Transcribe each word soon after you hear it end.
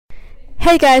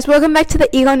Hey guys, welcome back to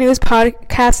the Eagle News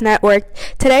Podcast Network.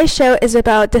 Today's show is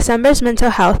about December's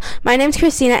mental health. My name's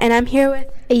Christina and I'm here with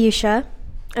Aayusha,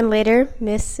 and later,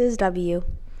 Mrs. W.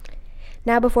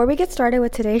 Now, before we get started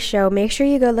with today's show, make sure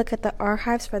you go look at the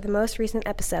archives for the most recent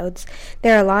episodes.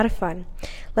 They're a lot of fun.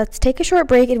 Let's take a short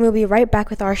break and we'll be right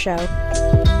back with our show.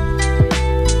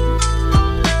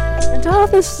 mental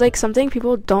health is like something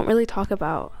people don't really talk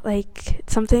about. Like,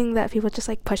 it's something that people just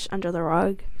like push under the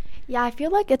rug. Yeah, I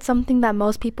feel like it's something that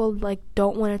most people like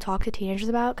don't want to talk to teenagers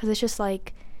about because it's just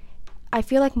like, I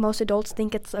feel like most adults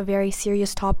think it's a very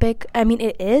serious topic. I mean,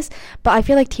 it is, but I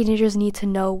feel like teenagers need to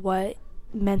know what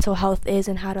mental health is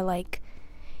and how to like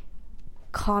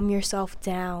calm yourself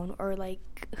down or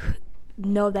like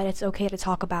know that it's okay to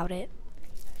talk about it.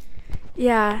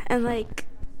 Yeah, and like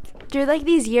through like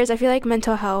these years, I feel like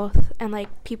mental health and like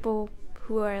people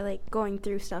who are like going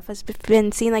through stuff has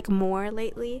been seen like more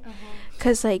lately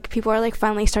because like people are like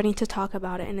finally starting to talk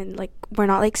about it and then like we're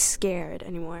not like scared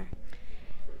anymore.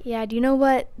 Yeah, do you know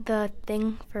what the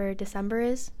thing for December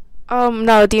is?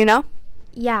 No, do you know?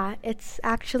 Yeah, it's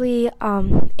actually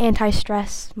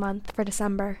anti-stress month for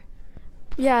December.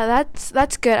 Yeah,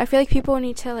 that's good. I feel like people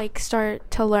need to like start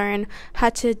to learn how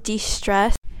to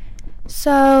de-stress.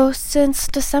 So, since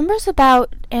December's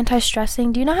about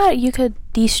anti-stressing, do you know how you could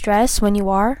de-stress when you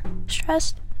are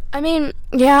stressed? I mean,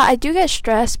 yeah, I do get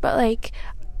stressed, but like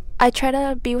I try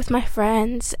to be with my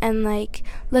friends and like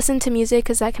listen to music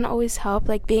because that can always help.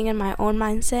 Like being in my own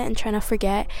mindset and trying to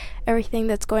forget everything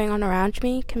that's going on around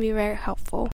me can be very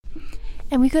helpful.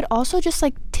 And we could also just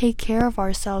like take care of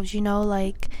ourselves, you know,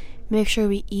 like make sure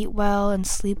we eat well and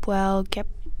sleep well, get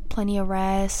plenty of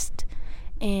rest,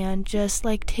 and just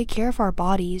like take care of our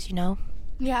bodies, you know?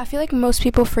 Yeah, I feel like most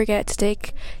people forget to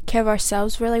take care of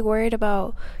ourselves. We're like worried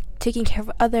about taking care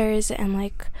of others and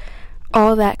like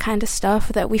all that kind of stuff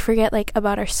that we forget like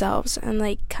about ourselves and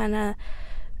like kind of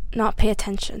not pay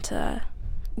attention to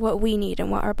what we need and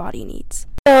what our body needs.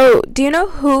 So, do you know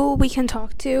who we can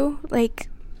talk to like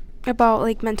about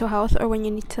like mental health or when you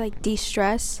need to like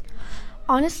de-stress?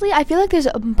 Honestly, I feel like there's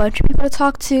a bunch of people to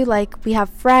talk to. Like, we have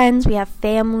friends, we have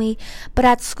family. But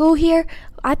at school here,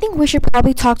 I think we should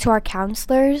probably talk to our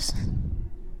counselors,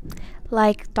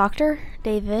 like Dr.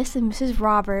 Davis and Mrs.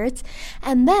 Roberts.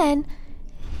 And then,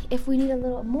 if we need a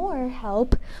little more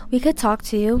help, we could talk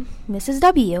to Mrs.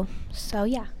 W. So,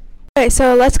 yeah. Alright,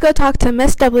 so let's go talk to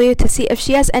Miss W to see if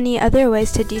she has any other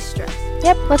ways to de-stress.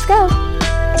 Yep, let's go.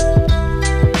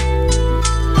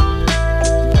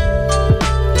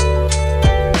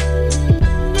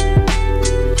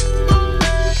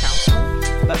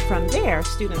 From there,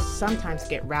 students sometimes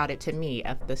get routed to me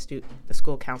if the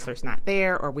school counselor's not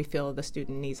there or we feel the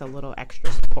student needs a little extra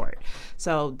support.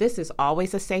 So this is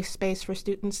always a safe space for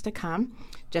students to come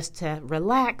just to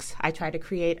relax. I try to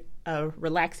create a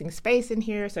relaxing space in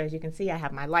here. So as you can see, I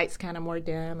have my lights kind of more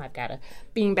dim. I've got a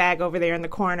beanbag over there in the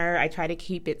corner. I try to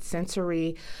keep it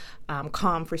sensory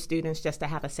calm for students just to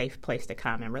have a safe place to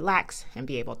come and relax and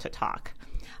be able to talk.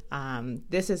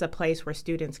 This is a place where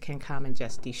students can come and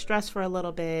just de-stress for a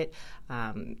little bit,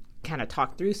 kind of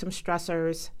talk through some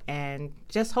stressors, and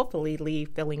just hopefully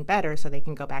leave feeling better so they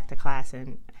can go back to class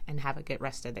and have a good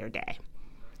rest of their day.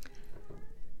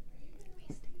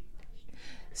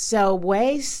 So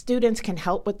ways students can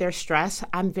help with their stress,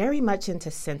 I'm very much into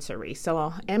sensory.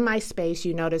 So in my space,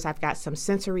 you notice I've got some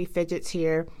sensory fidgets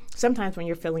here. Sometimes when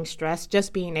you're feeling stressed,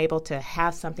 just being able to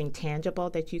have something tangible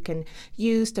that you can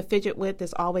use to fidget with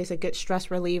is always a good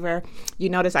stress reliever. You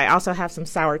notice I also have some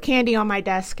sour candy on my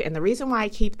desk, and the reason why I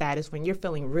keep that is when you're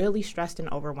feeling really stressed and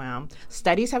overwhelmed,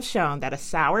 studies have shown that a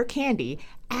sour candy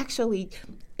actually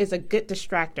is a good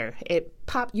distractor.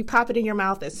 You pop it in your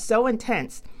mouth, it's so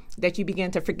intense that you begin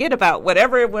to forget about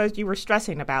whatever it was you were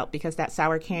stressing about because that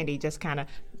sour candy just kind of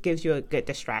gives you a good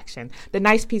distraction. The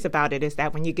nice piece about it is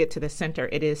that when you get to the center,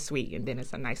 it is sweet, and then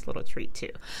it's a nice little treat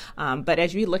too. But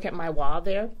as you look at my wall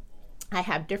there, I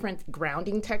have different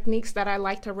grounding techniques that I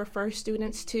like to refer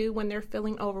students to when they're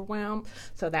feeling overwhelmed.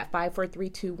 So that 5, 4, 3,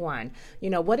 2, 1. You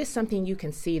know, what is something you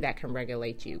can see that can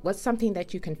regulate you? What's something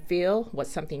that you can feel?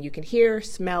 What's something you can hear,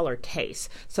 smell, or taste?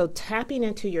 So tapping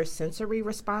into your sensory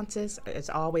responses is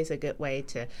always a good way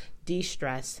to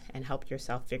de-stress and help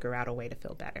yourself figure out a way to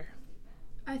feel better.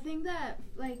 I think that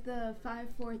like the 5,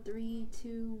 4, 3,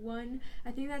 2, 1,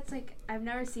 I think that's like I've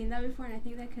never seen that before, and I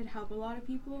think that could help a lot of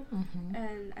people.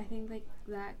 And I think like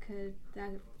that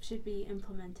should be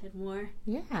implemented more.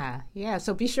 Yeah.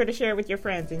 So be sure to share it with your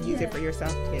friends and use it for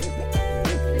yourself too.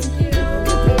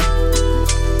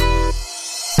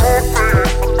 Thank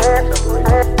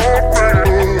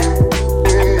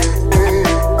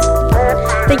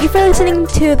you. Thank you for listening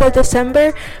to the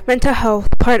December mental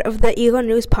health part of the Eagle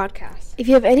News podcast. If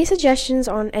you have any suggestions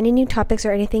on any new topics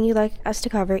or anything you'd like us to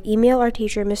cover, email our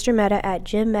teacher, Mr. Mehta, at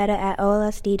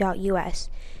jimmehta@olsd.us.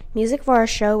 Music for our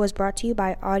show was brought to you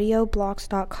by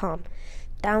audioblocks.com.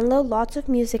 Download lots of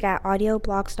music at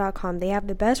audioblocks.com. They have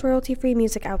the best royalty-free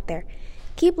music out there.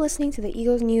 Keep listening to the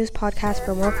Eagles News podcast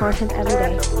for more content every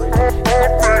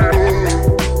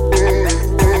day.